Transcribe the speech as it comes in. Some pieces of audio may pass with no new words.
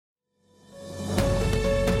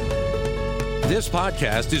This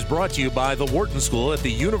podcast is brought to you by the Wharton School at the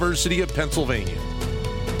University of Pennsylvania.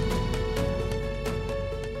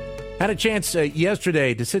 Had a chance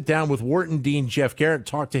yesterday to sit down with Wharton Dean Jeff Garrett,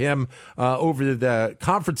 talk to him over the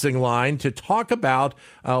conferencing line to talk about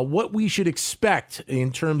what we should expect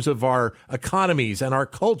in terms of our economies and our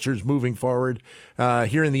cultures moving forward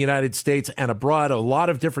here in the United States and abroad. A lot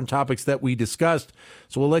of different topics that we discussed.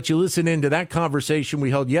 So we'll let you listen into that conversation we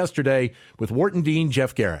held yesterday with Wharton Dean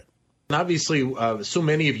Jeff Garrett. Obviously, so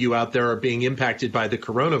many of you out there are being impacted by the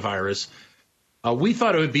coronavirus. We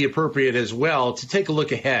thought it would be appropriate as well to take a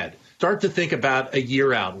look ahead. Start to think about a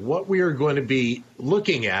year out, what we are going to be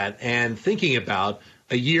looking at and thinking about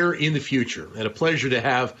a year in the future. And a pleasure to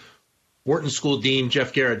have Wharton School Dean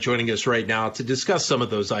Jeff Garrett joining us right now to discuss some of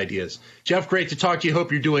those ideas. Jeff, great to talk to you.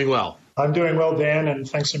 Hope you're doing well. I'm doing well, Dan, and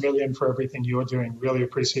thanks a million for everything you're doing. Really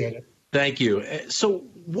appreciate it. Thank you. So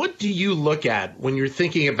what do you look at when you're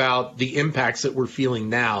thinking about the impacts that we're feeling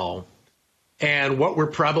now and what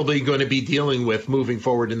we're probably going to be dealing with moving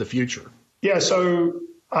forward in the future? Yeah, so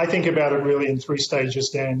I think about it really in three stages,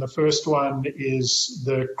 Dan. The first one is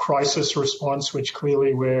the crisis response, which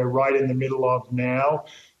clearly we're right in the middle of now.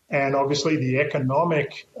 And obviously the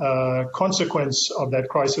economic consequence of that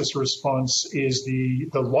crisis response is the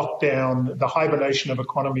lockdown, the hibernation of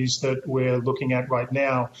economies that we're looking at right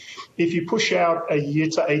now. If you push out a year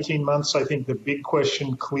to 18 months, I think the big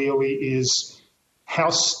question clearly is how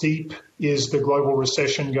steep is the global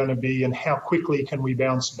recession going to be and how quickly can we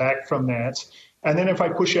bounce back from that? And then if I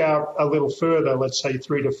push out a little further, let's say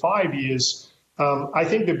 3 to 5 years, I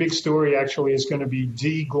think the big story actually is going to be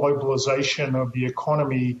deglobalization of the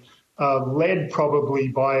economy, led probably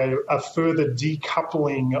by a further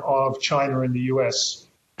decoupling of China and the U.S.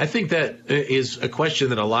 I think that is a question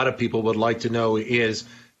that a lot of people would like to know is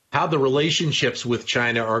how the relationships with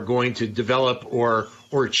China are going to develop or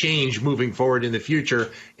change moving forward in the future,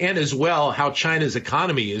 and as well how China's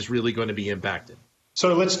economy is really going to be impacted.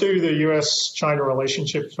 So let's do the U.S.-China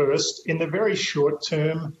relationship first. In the very short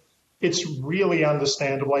term, it's really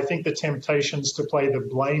understandable. I think the temptations to play the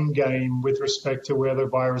blame game with respect to where the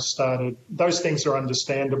virus started, those things are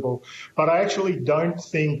understandable. But I actually don't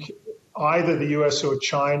think either the U.S. or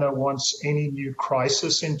China wants any new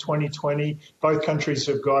crisis in 2020. Both countries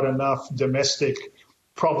have got enough domestic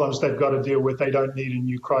problems they've got to deal with. They don't need a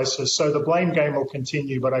new crisis. So the blame game will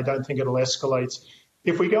continue, but I don't think it'll escalate.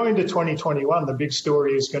 If we go into 2021, the big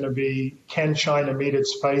story is going to be, can China meet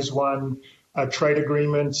its phase one trade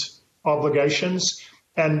agreement obligations?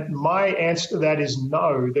 And my answer to that is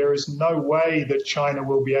no. There is no way that China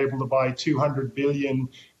will be able to buy $200 billion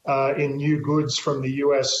in new goods from the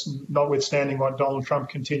U.S., notwithstanding what Donald Trump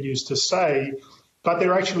continues to say. But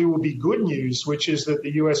there actually will be good news, which is that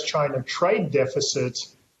the U.S.-China trade deficit,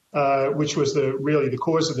 which was really the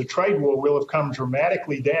cause of the trade war, will have come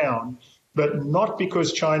dramatically down. But not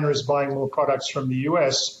because China is buying more products from the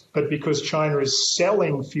U.S., but because China is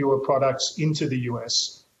selling fewer products into the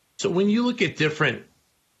U.S. So when you look at different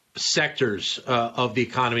sectors of the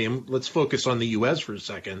economy, and let's focus on the U.S. for a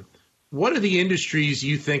second, what are the industries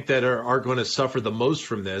you think that are going to suffer the most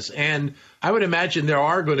from this? And I would imagine there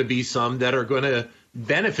are going to be some that are going to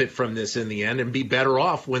benefit from this in the end and be better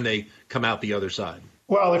off when they come out the other side.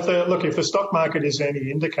 Well, if the stock market is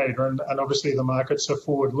any indicator, and obviously the markets are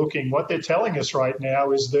forward-looking, what they're telling us right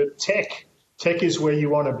now is that tech is where you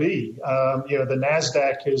want to be. The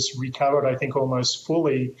NASDAQ has recovered, I think, almost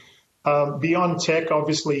fully. Beyond tech,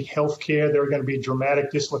 obviously, healthcare, there are going to be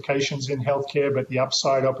dramatic dislocations in healthcare, but the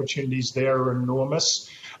upside opportunities there are enormous.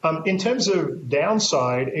 In terms of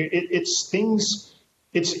downside, it's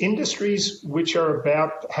industries which are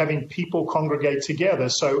about having people congregate together.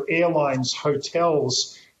 So airlines,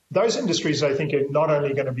 hotels, those industries, I think, are not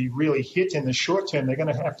only going to be really hit in the short term, they're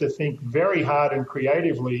going to have to think very hard and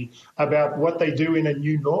creatively about what they do in a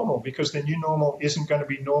new normal, because the new normal isn't going to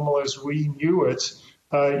be normal as we knew it,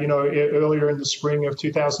 earlier in the spring of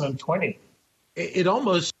 2020. It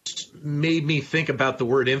almost made me think about the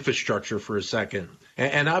word infrastructure for a second.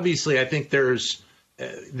 And obviously, I think there's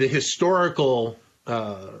the historical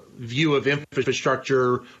view of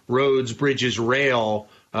infrastructure, roads, bridges, rail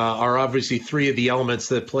are obviously three of the elements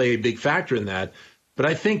that play a big factor in that. But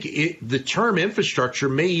I think the term infrastructure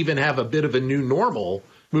may even have a bit of a new normal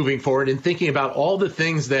moving forward and thinking about all the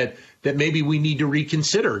things that maybe we need to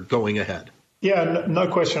reconsider going ahead. Yeah, no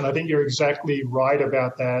question. I think you're exactly right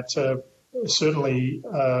about that. Certainly,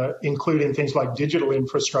 including things like digital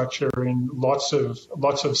infrastructure in lots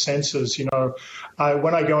of senses.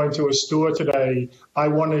 When I go into a store today, I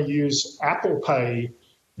want to use Apple Pay,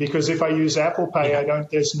 because if I use Apple Pay,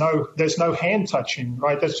 there's no hand touching,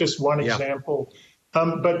 right? That's just one example.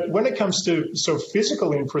 But when it comes to sort of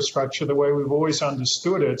physical infrastructure, the way we've always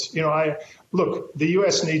understood it, look, the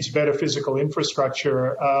US needs better physical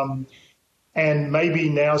infrastructure. And maybe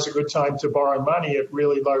now's a good time to borrow money at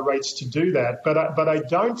really low rates to do that. But I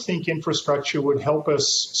don't think infrastructure would help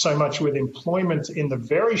us so much with employment in the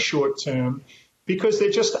very short term, because there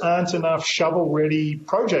just aren't enough shovel-ready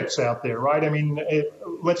projects out there, right? I mean,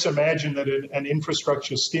 let's imagine that an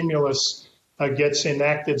infrastructure stimulus gets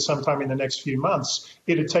enacted sometime in the next few months.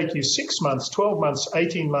 It'd take you 6 months, 12 months,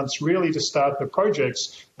 18 months really to start the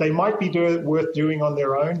projects. They might be worth doing on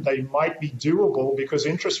their own. They might be doable because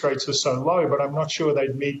interest rates are so low, but I'm not sure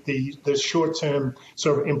they'd meet the short-term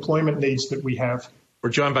sort of employment needs that we have.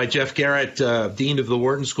 We're joined by Jeff Garrett, Dean of the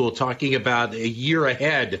Wharton School, talking about a year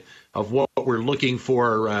ahead of what we're looking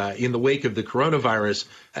for in the wake of the coronavirus.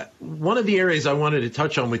 One of the areas I wanted to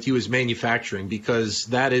touch on with you is manufacturing, because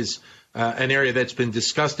that is an area that's been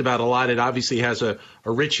discussed about a lot. It obviously has a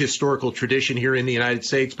rich historical tradition here in the United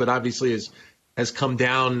States, but obviously has come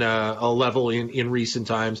down a level in recent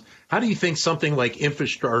times. How do you think something like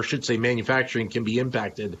infrastructure, or I should say manufacturing, can be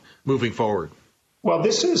impacted moving forward? Well,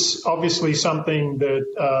 this is obviously something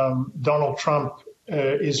that Donald Trump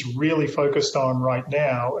is really focused on right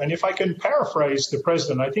now. And if I can paraphrase the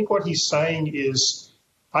president, I think what he's saying is,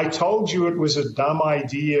 I told you it was a dumb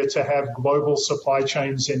idea to have global supply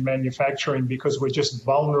chains in manufacturing because we're just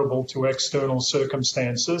vulnerable to external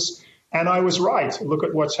circumstances. And I was right. Look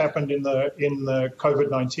at what's happened in the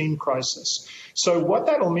COVID-19 crisis. So what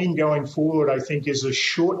that'll mean going forward, I think, is a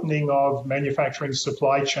shortening of manufacturing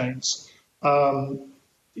supply chains.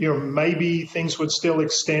 Maybe things would still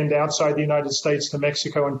extend outside the United States to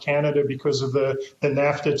Mexico and Canada because of the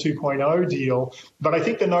NAFTA 2.0 deal. But I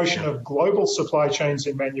think the notion of global supply chains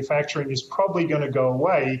in manufacturing is probably going to go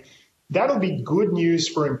away. That'll be good news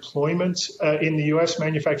for employment in the U.S.,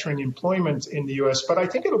 manufacturing employment in the U.S., but I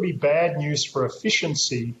think it'll be bad news for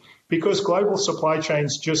efficiency, because global supply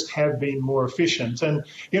chains just have been more efficient. And,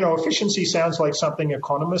 efficiency sounds like something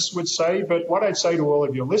economists would say, but what I'd say to all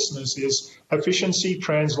of your listeners is efficiency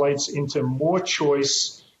translates into more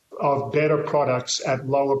choice of better products at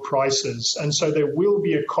lower prices. And so there will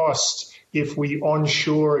be a cost if we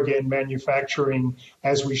onshore again manufacturing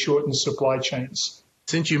as we shorten supply chains.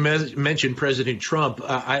 Since you mentioned President Trump,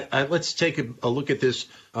 let's take a look at this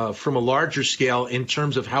from a larger scale in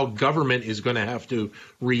terms of how government is going to have to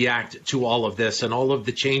react to all of this and all of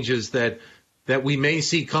the changes that we may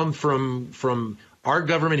see come from our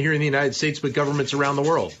government here in the United States, but governments around the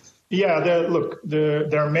world. Yeah,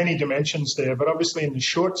 there are many dimensions there, but obviously in the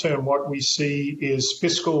short term, what we see is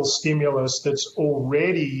fiscal stimulus that's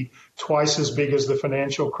already twice as big as the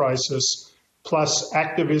financial crisis, plus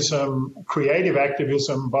activism, creative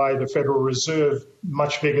activism by the Federal Reserve,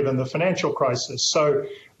 much bigger than the financial crisis. So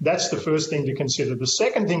that's the first thing to consider. The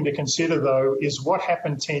second thing to consider, though, is what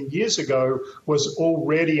happened 10 years ago was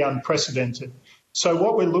already unprecedented. So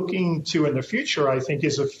what we're looking to in the future, I think,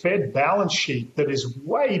 is a Fed balance sheet that is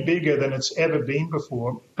way bigger than it's ever been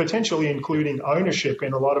before, potentially including ownership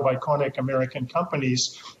in a lot of iconic American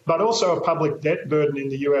companies, but also a public debt burden in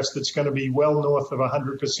the U.S. that's going to be well north of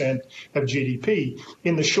 100% of GDP.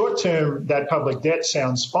 In the short term, that public debt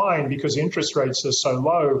sounds fine because interest rates are so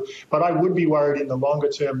low, but I would be worried in the longer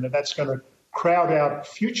term that that's going to crowd out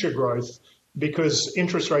future growth, because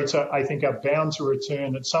interest rates, I think, are bound to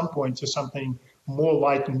return at some point to something more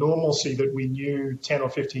like normalcy that we knew 10 or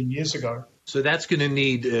 15 years ago. So that's going to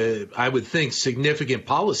need, I would think, significant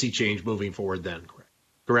policy change moving forward then,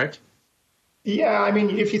 correct? Yeah, I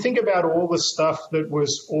mean, if you think about all the stuff that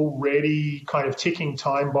was already kind of ticking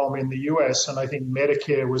time bomb in the U.S., and I think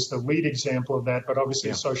Medicare was the lead example of that, but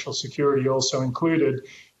obviously Social Security also included.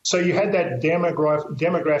 So you had that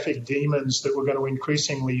demographic demons that were going to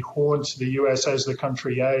increasingly haunt the U.S. as the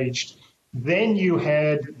country aged. Then you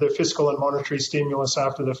had the fiscal and monetary stimulus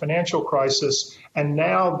after the financial crisis, and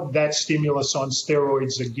now that stimulus on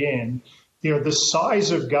steroids again. The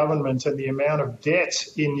size of government and the amount of debt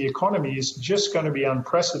in the economy is just going to be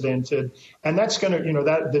unprecedented, and that's going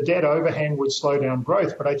to, the debt overhang would slow down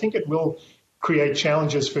growth, but I think it will create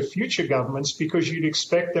challenges for future governments because you'd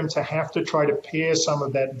expect them to have to try to pare some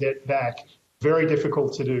of that debt back. Very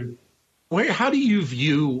difficult to do. How do you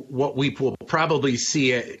view what we will probably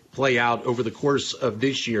see play out over the course of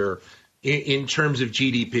this year in terms of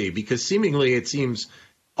GDP? Because seemingly it seems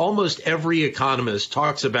almost every economist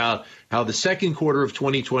talks about how the second quarter of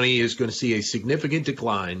 2020 is going to see a significant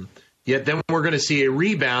decline, yet then we're going to see a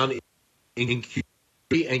rebound in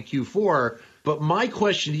Q3 and Q4. But my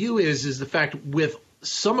question to you is the fact with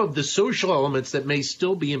some of the social elements that may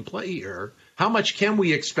still be in play here, how much can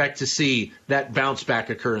we expect to see that bounce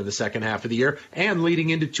back occur in the second half of the year and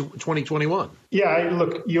leading into 2021? Yeah,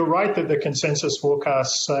 look, you're right that the consensus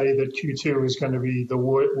forecasts say that Q2 is going to be the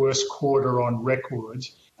worst quarter on record.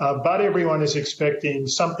 But everyone is expecting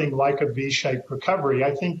something like a V-shaped recovery.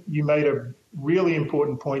 I think you made a really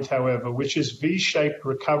important point, however, which is V-shaped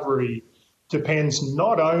recovery depends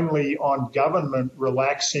not only on government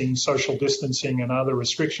relaxing social distancing and other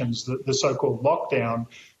restrictions, the so-called lockdown,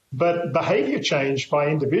 but behavior change by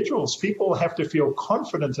individuals. People have to feel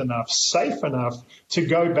confident enough, safe enough to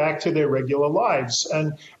go back to their regular lives.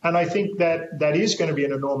 And I think that is going to be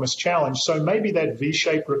an enormous challenge. So maybe that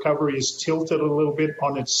V-shaped recovery is tilted a little bit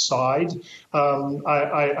on its side.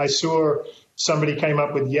 I saw somebody came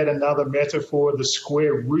up with yet another metaphor, the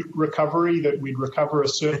square root recovery, that we'd recover a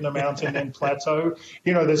certain amount and then plateau.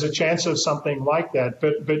 There's a chance of something like that.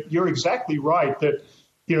 But you're exactly right that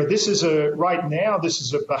this is right now, this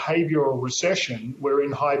is a behavioral recession. We're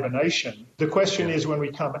in hibernation. The question is, when we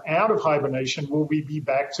come out of hibernation, will we be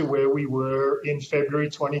back to where we were in February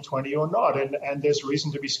 2020 or not? And there's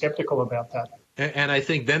reason to be skeptical about that. And I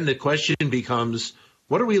think then the question becomes,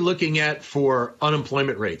 what are we looking at for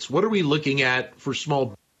unemployment rates? What are we looking at for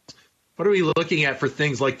small? What are we looking at for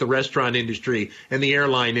things like the restaurant industry and the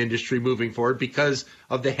airline industry moving forward because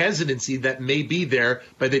of the hesitancy that may be there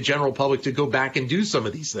by the general public to go back and do some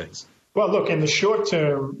of these things? Well, look, in the short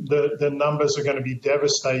term, the numbers are going to be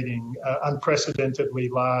devastating, unprecedentedly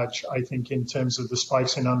large, I think, in terms of the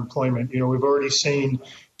spikes in unemployment. We've already seen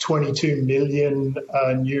 22 million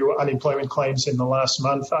new unemployment claims in the last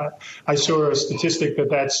month. I saw a statistic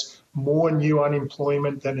that's more new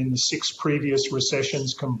unemployment than in the 6 previous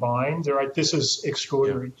recessions combined. Right? This is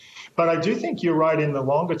extraordinary. Yeah. But I do think you're right in the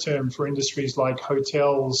longer term for industries like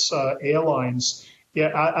hotels, airlines.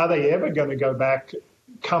 Are they ever going to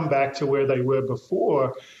come back to where they were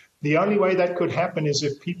before? The only way that could happen is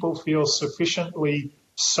if people feel sufficiently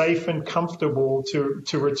safe and comfortable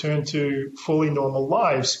to return to fully normal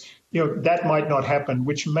lives. That might not happen,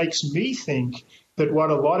 which makes me think that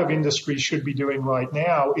what a lot of industries should be doing right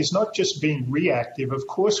now is not just being reactive. Of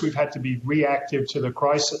course, we've had to be reactive to the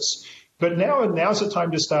crisis. But now's the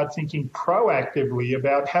time to start thinking proactively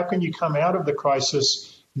about how can you come out of the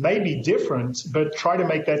crisis, maybe different, but try to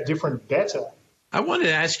make that different better. I wanted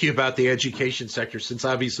to ask you about the education sector, since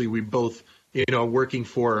obviously we both, working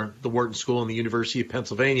for the Wharton School and the University of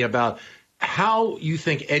Pennsylvania, about how you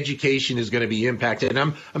think education is going to be impacted. And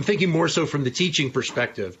I'm thinking more so from the teaching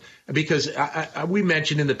perspective, because we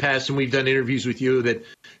mentioned in the past, and we've done interviews with you, that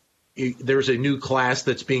there's a new class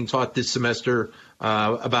that's being taught this semester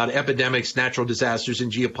about epidemics, natural disasters,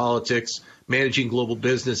 and geopolitics, managing global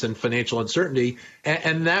business and financial uncertainty.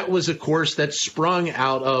 And that was a course that sprung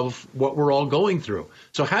out of what we're all going through.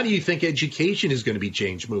 So how do you think education is going to be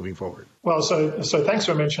changed moving forward? Well, so thanks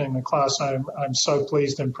for mentioning the class. I'm so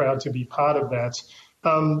pleased and proud to be part of that.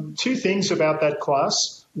 2 things about that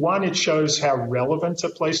class. One, it shows how relevant a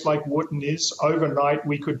place like Wharton is. Overnight,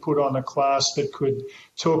 we could put on a class that could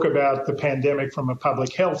talk about the pandemic from a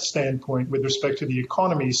public health standpoint with respect to the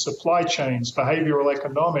economy, supply chains, behavioral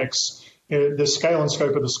economics. The scale and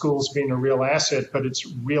scope of the school's been a real asset, but it's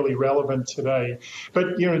really relevant today.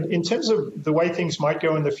 But, in terms of the way things might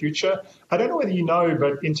go in the future, I don't know whether you know,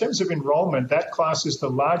 but in terms of enrollment, that class is the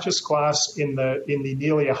largest class in the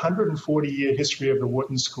nearly 140-year history of the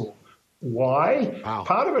Wharton School. Why? Wow.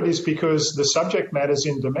 Part of it is because the subject matter is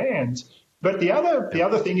in demand. But the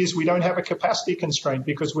other thing is we don't have a capacity constraint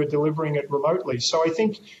because we're delivering it remotely. So I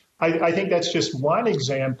think that's just one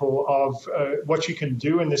example of what you can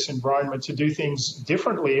do in this environment to do things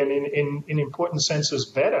differently and in important senses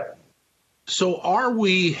better. So are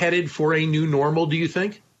we headed for a new normal, do you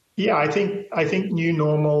think? Yeah, I think new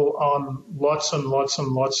normal on lots and lots and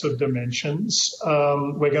lots of dimensions.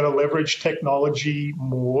 We're going to leverage technology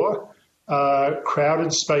more.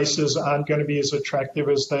 Crowded spaces aren't going to be as attractive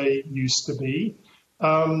as they used to be.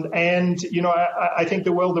 I think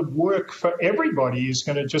the world of work for everybody is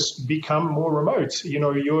going to just become more remote.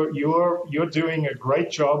 You're doing a great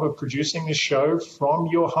job of producing this show from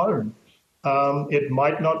your home. It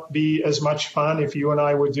might not be as much fun if you and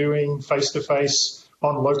I were doing face-to-face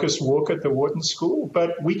on Locust Walk at the Wharton School,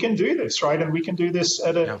 but we can do this, right? And we can do this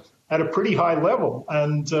at a pretty high level.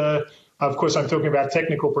 And of course, I'm talking about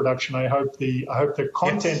technical production. I hope the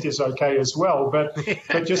content is okay as well. But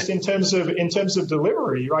just in terms of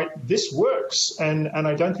delivery, right? This works, and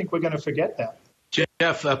I don't think we're going to forget that.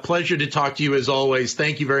 Jeff, a pleasure to talk to you as always.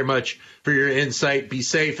 Thank you very much for your insight. Be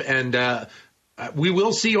safe, and we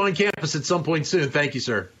will see you on campus at some point soon. Thank you,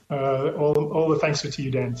 sir. All the thanks are to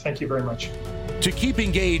you, Dan. Thank you very much. To keep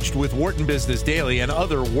engaged with Wharton Business Daily and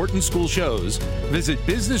other Wharton School shows, visit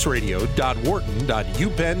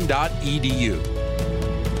businessradio.wharton.upenn.edu.